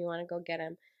 Also, if you want to go get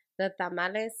them, the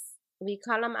tamales, we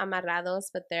call them amarrados,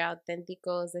 but they're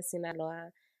auténticos de Sinaloa.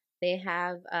 They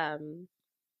have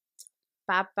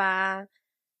papa,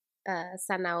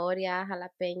 zanahoria,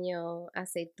 jalapeño,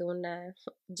 aceituna,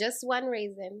 just one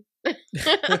raisin,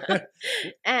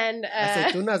 and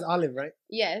Aceituna's olive, right?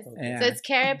 yes. Yeah. So it's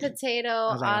carrot, potato,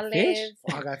 I was like, olive. fish?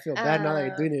 Fuck, I feel bad now that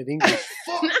you're doing it in English.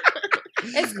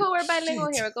 It's cool. We're bilingual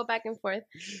here. We'll go back and forth.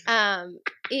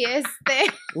 Y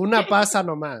este, Una pasa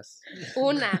nomás.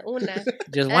 una.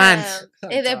 Just once.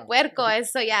 Y de puerco.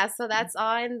 So yeah, so that's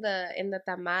all in the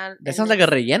tamal. That sounds like a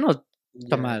relleno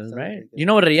tamal, right? You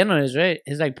know what relleno is, right?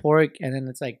 It's like pork and then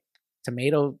it's like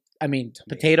tomato. I mean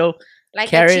potato. like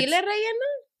carrots. a chile relleno.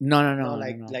 No.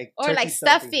 like Or turkey like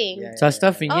stuffing. Yeah, So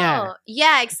stuffing, yeah. Oh,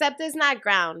 yeah, except it's not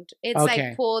ground. It's Okay.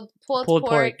 like pulled Pulled pork,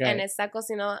 pork, and right. it's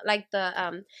cocino, like the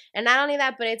and not only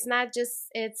that, but it's not just,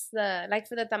 it's the, like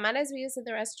for the tamales we use at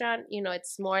the restaurant,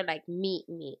 it's more like meat.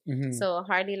 Mhm. So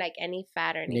hardly like any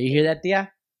fat or anything. Yeah, you hear that,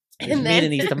 Tia? There's And meat then-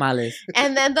 in these tamales.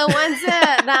 And then the ones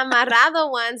the amarrado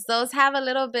ones, those have a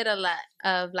little bit of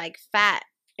like fat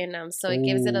in them, so it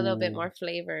gives it a little bit Ooh. more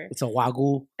flavor. It's a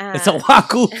wagyu. It's a Uh,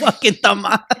 wagyu fucking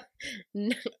tamal.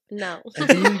 No.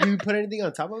 And do you put anything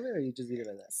on top of it, or you just eat it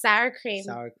like that? Sour cream.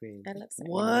 Sour cream. I love sour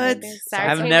What? cream. Sour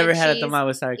I've cream never and had a cheese tamal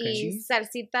with sour y cream.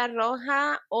 salsita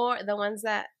roja, or the one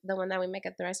that we make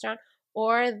at the restaurant,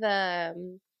 or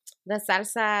the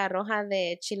salsa roja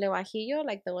de chile guajillo,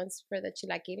 like the ones for the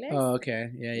chilaquiles. Oh, okay.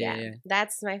 Yeah.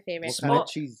 That's my favorite. What kind of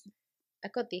cheese? A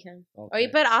cotija. Okay.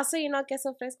 But also,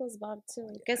 queso fresco is bomb too.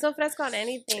 Queso fresco on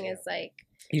anything is like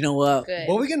You know what? good.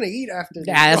 What are we gonna eat after this?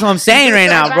 Yeah, that's what I'm saying right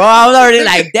now, bro. I was already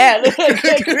like that. Look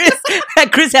at Chris.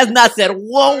 Chris has not said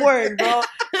one word, bro.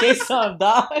 Say something,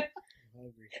 dog.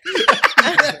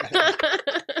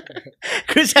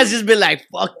 Chris has just been like,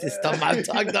 fuck this tamal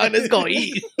talk, dog. Let's go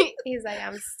eat. He's like,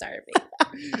 I'm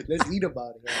starving. Let's eat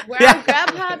about it. We're on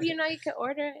Grubhub, you can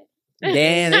order it.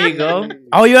 Damn, there you go.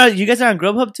 Oh, you guys are on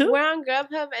Grubhub too? We're on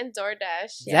Grubhub and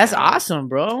DoorDash. Yeah. That's awesome,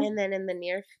 bro. And then in the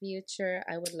near future,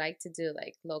 I would like to do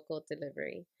like local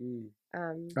delivery.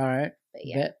 All right. But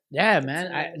yeah. Yeah,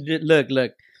 man.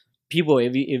 Look. People,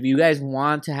 if you guys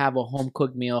want to have a home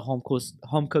cooked meal, home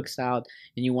cooked style,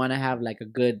 and you want to have like a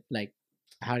good, like,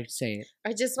 how do you say it?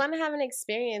 Or just want to have an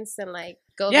experience and like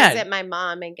go Yeah. visit my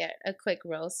mom and get a quick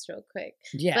roast real quick.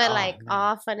 Yeah. But oh, like man.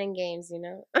 all fun and games,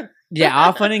 Yeah,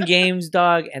 all fun and games,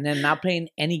 dog. And then not playing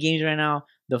any games right now.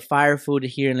 The fire food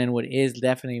here in Linwood is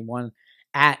definitely one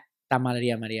at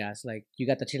Tamaleria Maria's. Like, you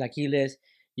got the chilaquiles,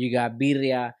 you got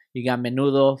birria, you got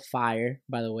menudo, fire,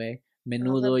 by the way.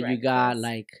 Menudo, you got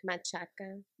like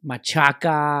machaca,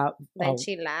 the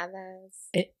enchiladas,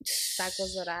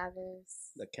 tacos dorados.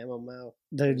 The chamomile.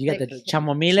 You got the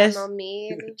chamomiles.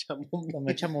 Chamomile.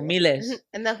 The chamomiles.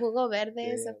 And the jugo verdes,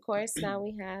 Yeah. of course, now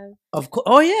we have. Of course.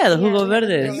 Oh, yeah, the Yeah, jugo we have verdes.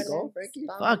 There you go, Frankie.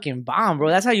 Bomb. Fucking bomb, bro.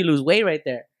 That's how you lose weight right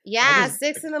there. Yeah, just-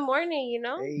 6 in the morning,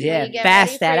 Hey. Yeah, you get fast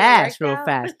ready for that your ass, real workout.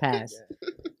 fast, pass.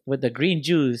 With the green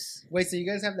juice. Wait, so you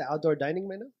guys have the outdoor dining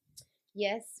right now?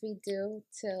 Yes, we do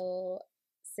till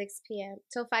 6 p.m.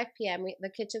 till 5 p.m. The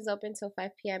kitchen's open till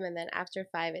 5 p.m. and then after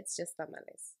 5 it's just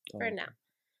tamales for okay. now.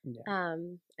 Yeah.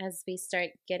 As we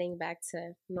start getting back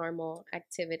to normal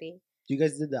activity. You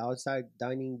guys did the outside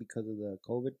dining because of the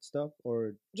COVID stuff,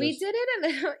 or We just- did it a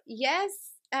little. Yes.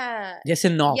 Yes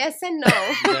and no. Yes and no.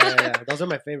 Yeah. Those are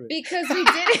my favorite. Because we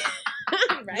did it.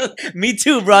 Right. Me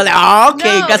too, bro. Like, oh,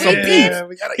 okay, No, got some we beef.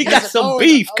 did. He got some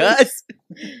beef, cuz.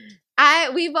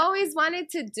 We've always wanted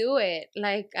to do it,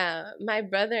 like my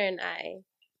brother and I.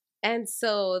 And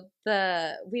so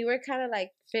we were kind of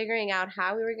like figuring out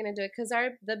how we were gonna do it because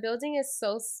the building is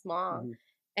so small. Mhm.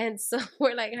 And so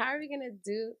we're like, how are we gonna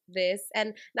do this?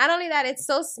 And not only that, it's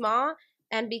so small,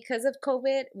 and because of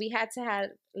COVID, we had to have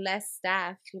less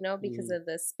staff, because of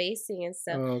the spacing and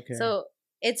stuff. Oh, okay. So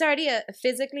it's already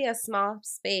physically a small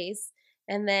space,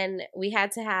 and then we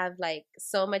had to have like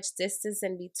so much distance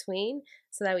in between,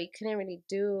 so that we couldn't really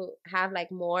have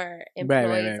like more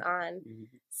employees on. Mhm.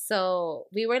 So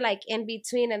we were like in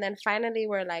between, and then finally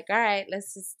we're like, all right,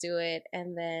 let's just do it.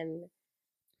 And then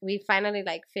we finally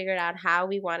like figured out how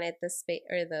we wanted the space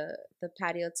or the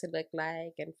patio to look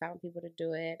like, and found people to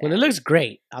do it. Well, it looks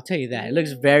great. I'll tell you that. It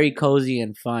looks very cozy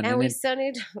and fun. And we then, still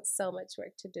need so much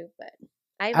work to do, but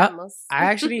I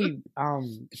actually,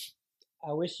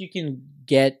 I wish you can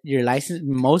get your license.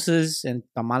 Mimosas and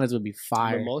tamales would be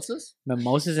fire. Mimosas?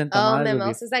 Mimosas and tamales.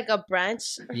 mimosas like a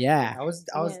brunch. Yeah. I was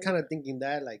Yeah. kind of thinking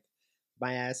that, like,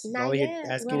 my ass is Not over here yet.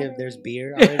 asking Right if there's away.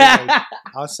 beer already, like,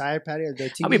 outside patio.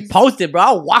 The I'll be TVs. posted, bro.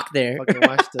 I'll walk there. Fucking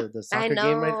watch the soccer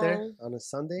game right there know. on a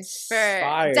Sunday.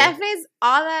 Fire. Definitely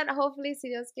all that. Hopefully, si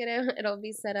Dios quiere, it'll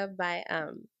be set up by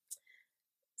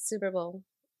Super Bowl.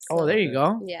 Oh, there you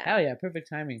go. Yeah. Hell yeah. Perfect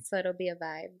timing. So it'll be a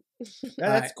vibe.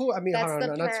 That's cool. I mean, That's hold on,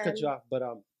 the not to cut plan. you off, but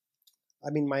I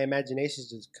mean, my imagination's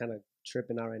just kind of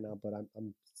tripping out right now. But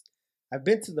I've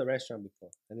been to the restaurant before,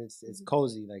 and it's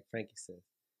cozy, like Frankie said.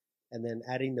 And then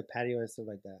adding the patio and stuff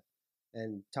like that,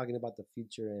 and talking about the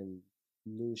future and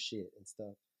new shit and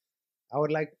stuff. I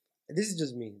would like. This is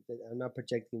just me. I'm not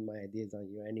projecting my ideas on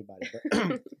you or anybody,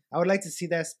 but I would like to see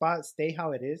that spot stay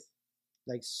how it is,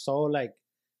 like so like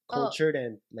cultured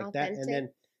and like that, and authentic. then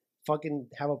fucking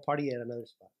have a party at another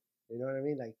spot. You know what I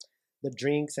mean? Like the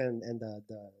drinks and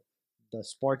the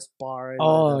sports bar and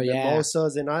Oh, the yeah.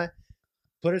 mimosas and all that.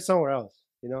 Put it somewhere else.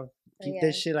 Keep Yeah.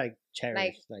 this shit like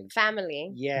cherish. like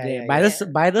family. Yeah. By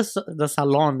the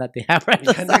salon that they have right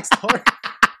Next door.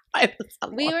 by the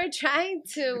salon. We were trying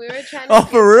to. Oh,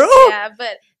 for real? Yeah,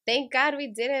 but thank God we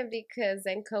didn't because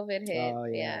then COVID hit. Oh,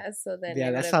 yeah. So then Yeah,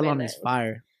 it that would've salon been is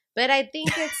fire. But I think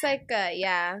it's like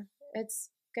it's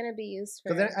gonna be used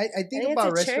for. Because I I think think about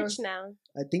it's a restaurants. church now,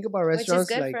 I think about which is restaurants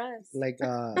good for us. like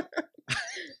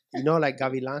you know, like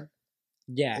Gavilan.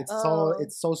 Yeah.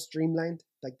 It's so streamlined.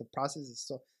 Like the process is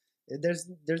so there's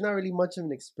not really much of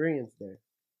an experience there.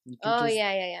 You can just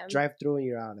yeah. drive through and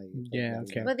you're out. Like, Yeah,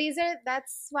 okay. But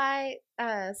that's why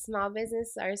small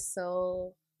business are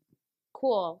so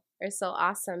cool or so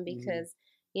awesome because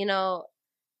you know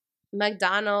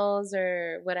McDonald's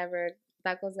or whatever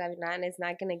Tacos Gavilan is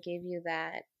not gonna give you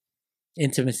that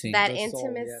Intimacy. that The soul,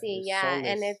 intimacy, yeah.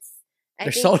 and it's I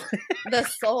Their think soul. the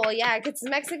soul, yeah, 'cause it's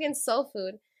Mexican soul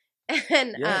food,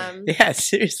 and Yeah,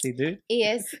 seriously, dude. y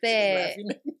este.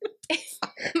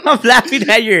 I'm laughing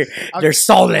at they're I'm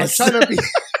soulless.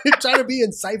 trying to be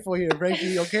insightful here,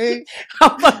 Frankie. Okay.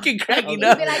 I'm fucking cracking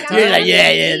up. You'd be like, You're "Oh, like, yeah,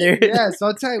 okay." they're. Yeah. So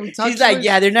I'll tell you. We talked. She's like,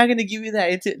 yeah, they're not gonna give you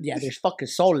that. Yeah, they're fucking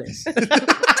soulless.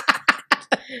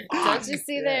 Don't you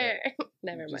see Yeah. there?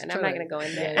 Never Just mind. I'm not gonna go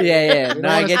in there. Yeah. We No,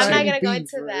 don't I wanna get start I'm not you. any gonna go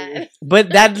beef, into right? that. But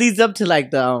that leads up to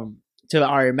like the to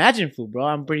our Imagine food, bro.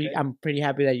 I'm pretty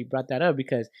happy that you brought that up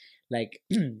because like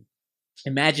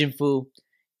Imagine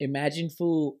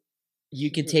food,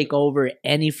 you can take over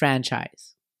any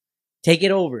franchise. Take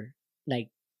it over. Like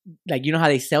you know how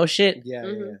they sell shit? Yeah.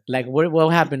 Mhm. Like what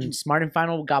happened? Smart and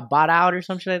Final got bought out or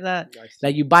something like that. Yeah.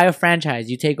 Like you buy a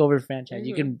franchise, you take over a franchise.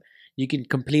 Mhm. You can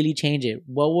completely change it.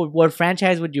 What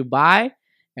franchise would you buy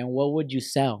and what would you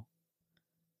sell?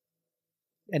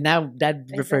 And now that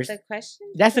Is refers that the question?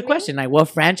 that's the for me? question. Like what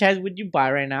franchise would you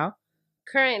buy right now?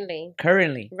 Currently,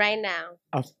 Currently. right now.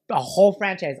 A whole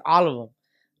franchise, all of them.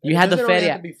 You It had the doesn't only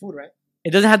feria. have to be food, right?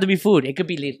 It doesn't have to be food. It could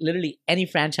be literally any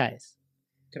franchise.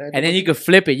 Can I And then you could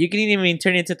flip it. You can even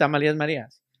turn it into Tamales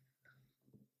Marias.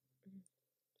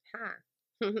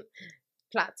 Huh.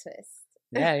 Plot twist.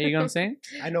 Yeah, you know what I'm saying?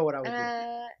 I know what I would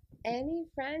do. Any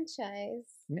franchise,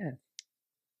 Yeah.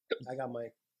 I got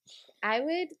mine. I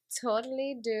would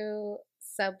totally do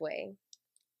Subway.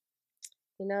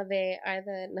 You know, they are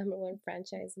the #1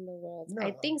 franchise in the world. I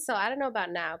No. think so. I don't know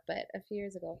about now, but a few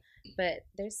years ago. But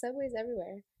there's Subways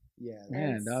everywhere. Yeah. Yeah,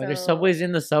 And no, there's so- subways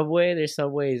in the subway. There's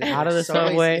subways out of the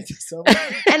subway.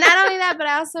 And not only that, but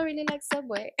I also really like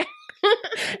Subway.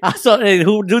 Also,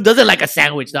 who doesn't like a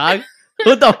sandwich, dog?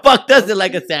 Who the fuck doesn't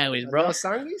like a sandwich, bro? Los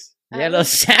sandwiches? Yeah, I little would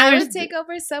sandwich. take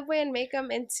over Subway and make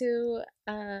them into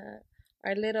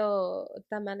our little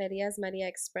Tamalerías Maria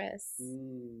Express.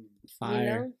 Mm. Fire. You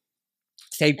know?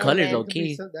 Same colors, then- low Could be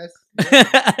key. some-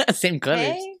 that's- Same colors.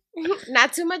 Hey,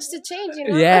 not too much to change, you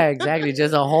know? Yeah, exactly.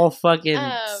 Just a whole fucking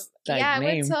like, yeah, I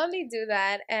name. would totally do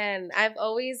that. And I've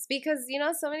always, because, you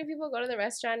know, so many people go to the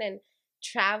restaurant and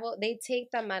travel, they take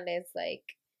tamales like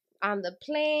on the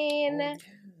plane,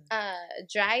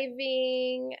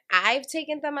 driving. I've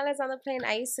taken tamales on the plane.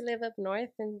 I used to live up north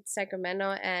in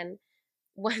Sacramento, and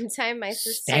one time my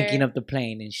sister. Stanking up the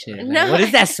plane and shit. Like, No. what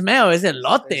is that smell? Is it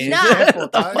lote? No.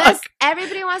 What the That's, fuck?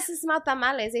 everybody wants to smell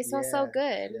tamales. They smell so Yeah,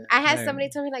 good. yeah. I had Right. somebody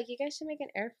tell me like, you guys should make an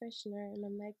air freshener, and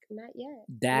I'm like, not yet.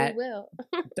 That We will.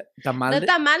 tamal The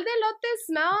tamal de lote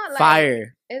smell like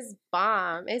fire. is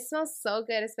bomb. It smells so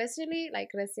good, especially like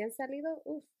recién salido.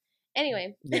 Oof.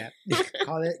 Anyway, Yeah.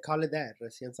 Call it that.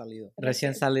 Recién salido.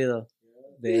 Recién salido.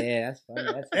 Yeah, that's fun.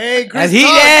 That's fun. Hey, Chris. As he,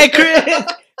 yeah, Chris.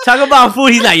 Talk about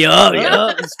food. He's like, yo,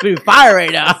 it's pretty fire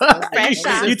right now. Fresh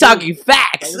out. You talking That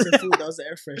facts. wasn't food. That was the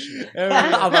air freshener.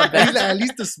 Oh, my bad. He's like, at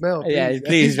least the smell. Yeah,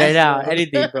 please, right now,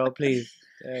 anything, bro, please.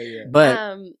 Yeah.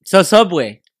 But so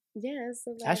Subway, yeah,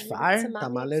 so That's fire.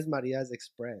 Tamales Maria's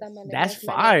Express. That's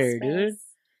fire, dude.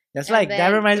 That's like that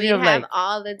reminds me of like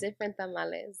all the different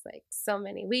tamales, like so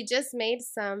many. We just made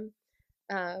some.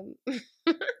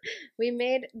 We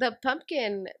made the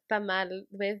pumpkin tamal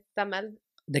with tamal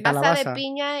the masa de calabaza,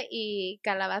 piña y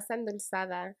calabaza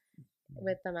endulzada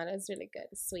with tamal. It was really good,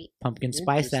 sweet. pumpkin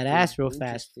spice that ass real fast,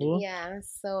 Interesting. fool. Yeah,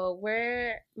 so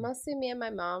we're mostly me and my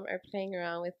mom are playing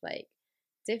around with like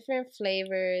different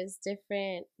flavors,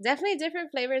 definitely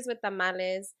different flavors with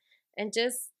tamales, and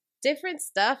just different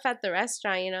stuff at the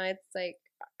restaurant. You know, it's like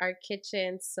our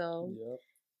kitchen, so Yep.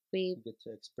 we You get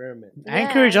to experiment. I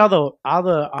encourage Yeah. all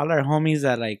our homies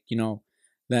that like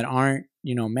that aren't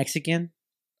Mexican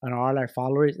and all our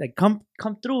followers like come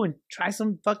through and try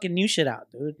some fucking new shit out,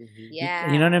 dude.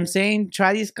 yeah, You know what I'm saying?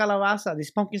 Try these calabaza,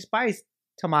 these pumpkin spice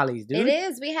tamales, dude. It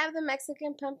is. We have the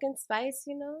Mexican pumpkin spice,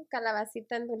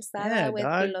 calabacita endulzada Yeah, with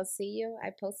dog. piloncillo. I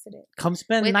posted it. Come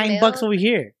spend With $9 milk. over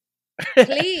here.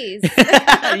 Please.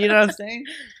 You know what I'm saying?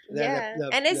 Yeah,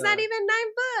 and it's not even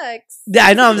 $9. Yeah,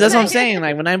 I know. That's what I'm saying.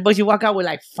 Like, with $9, you walk out with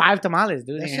like 5 tamales,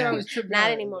 dude. That shit always tripped me Not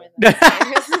out. anymore. Though.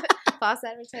 False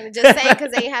advertising. Just saying,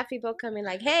 because then you have people coming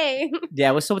like, "Hey."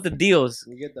 Yeah, what's up with the deals?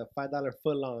 You get the $5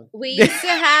 foot long. We used to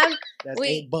have. That's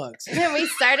 $8. When we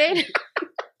started.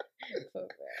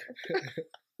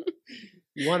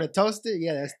 You want to toast it?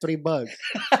 Yeah, that's $3.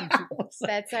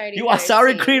 That's already. You want sour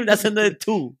 13. cream? That's another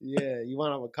 2. Yeah, you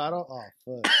want avocado? Oh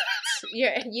fuck.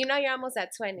 You're almost at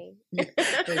 20.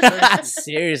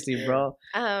 Seriously, bro.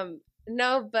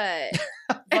 No, but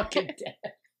Fucking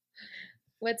dead.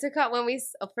 what's it called? When we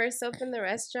first opened the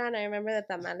restaurant, I remember the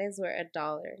tamales were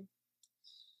 $1.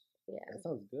 Yeah, That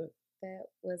sounds good. that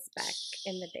was back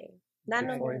in the day. Not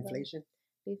no Before more. inflation.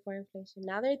 Before inflation.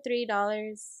 Now they're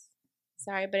 $3.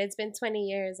 Sorry, but it's been 20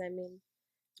 years. I mean,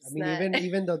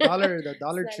 Even the Dollar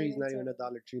not Tree is even not even a 20.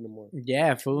 Dollar Tree no more.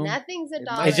 Yeah, fool. Nothing's It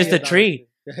 $1. might It's just be a tree.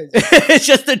 Dollar It's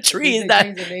just a tree. It's They not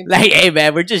changed the name like, to- hey,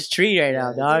 man, we're just tree right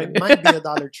now, dog. It might be a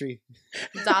Dollar Tree.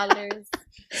 Dollars.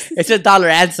 It's a dollar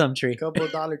and some tree. Couple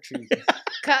Dollar Trees.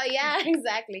 Yeah,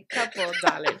 exactly. Couple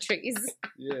Dollar Trees.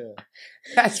 Yeah.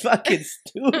 That's fucking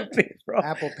stupid, bro.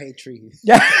 Apple Pay Tree.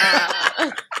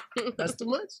 Uh, That's too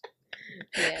much.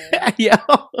 yeah. Yo.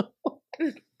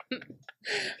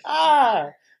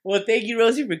 Well, thank you,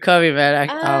 Rosie, for coming, man.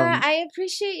 I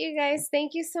appreciate you guys.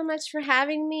 Thank you so much for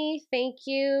having me. Thank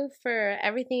you for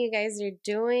everything you guys are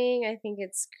doing. I think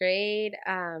it's great.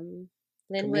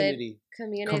 Linwood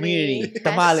community.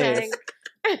 Tamales.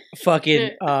 Hashtag.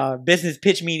 Fucking business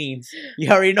pitch meetings.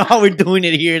 You already know how we're doing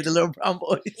it here at the Little Brown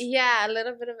Boys. Yeah, a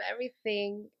little bit of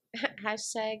everything.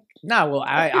 Hashtag. Nah, well,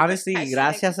 I honestly, Hashtag.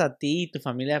 gracias a ti, tu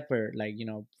familia, for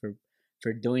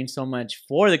for doing so much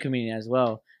for the community as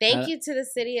well. Thank you to the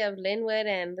city of Linwood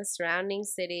and the surrounding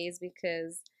cities,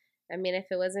 because, I mean, if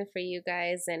it wasn't for you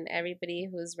guys and everybody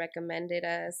who's recommended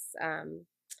us,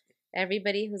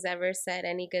 everybody who's ever said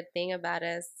any good thing about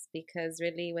us, because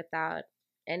really without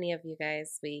any of you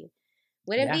guys, we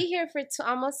wouldn't be here for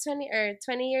almost 20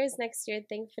 years next year,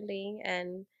 thankfully.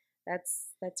 And that's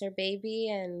our baby,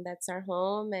 and that's our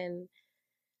home, and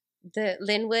the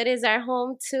Linwood is our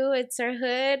home too. It's our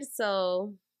hood.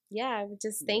 So yeah,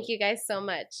 just thank you guys so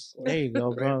much. There you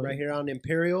go, bro. Right here on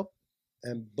Imperial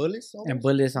and Bullis. And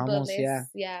Bullis, almost, Bullis,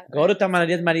 yeah. Go to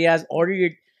Tamalerías Marias, order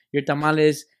your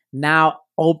tamales. Now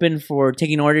open for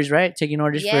taking orders, right? Taking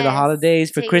orders for the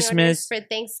holidays, for Christmas. For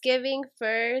Thanksgiving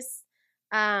first.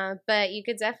 But you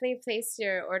could definitely place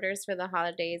your orders for the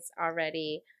holidays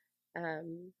already.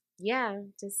 Yeah,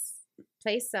 just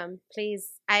place them,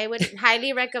 please. I would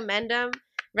highly recommend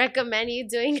you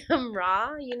doing them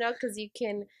raw, because you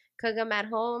can cook them at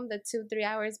home the 2-3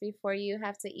 hours before you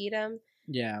have to eat them.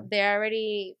 Yeah. They're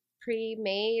already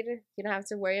pre-made. You don't have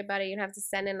to worry about it. You don't have to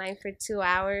stand in line for 2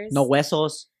 hours. No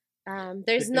huesos.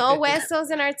 There's no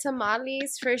huesos in our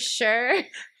tamales for sure.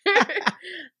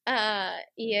 Yeah,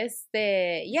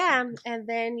 and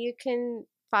then you can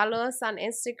follow us on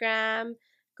Instagram.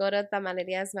 Go to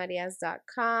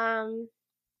tamaleriasmarias.com.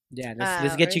 Yeah,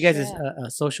 let's get you guys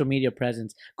a social media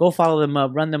presence. Go follow them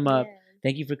up, run them up. Yeah.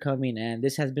 Thank you for coming, and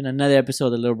this has been another episode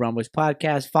of the Little Brown Boys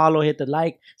Podcast. Follow, hit the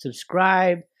like,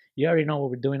 subscribe. You already know what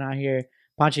we're doing out here.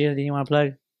 Pancho, anything you want to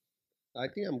plug? I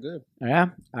think I'm good. Yeah?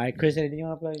 All right, Chris, anything you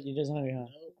want to plug? You're just hungry, huh?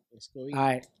 Let's go eat. All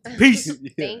right. Peace.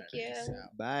 Thank you.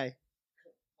 Bye.